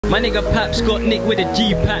My nigga Paps got nicked with a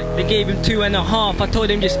G-pack. They gave him 2.5, I told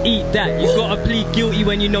him just eat that. You gotta plead guilty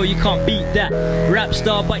when you know you can't beat that. Rap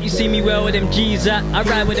star, but you see me where all them G's at. I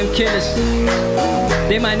ride with them killers,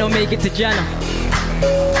 they might not make it to Jana.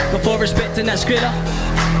 Before respecting that Skrilla,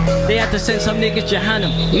 they had to send some niggas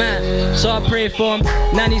Jahannam, man. So I pray for him,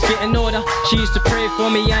 Nanny's getting older. She used to pray for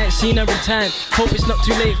me, I ain't seen her in time. Hope it's not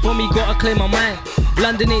too late for me, gotta clear my mind.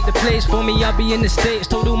 London ain't the place for me, I'll be in the States.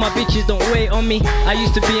 Told all my bitches don't wait on me. I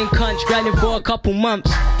used to be in Cunch, grinding for a couple months.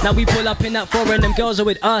 Now we pull up in that foreign, them girls are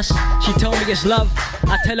with us. She told me it's love,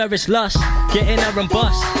 I tell her it's lust. Get in her and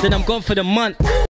bust, then I'm gone for the month.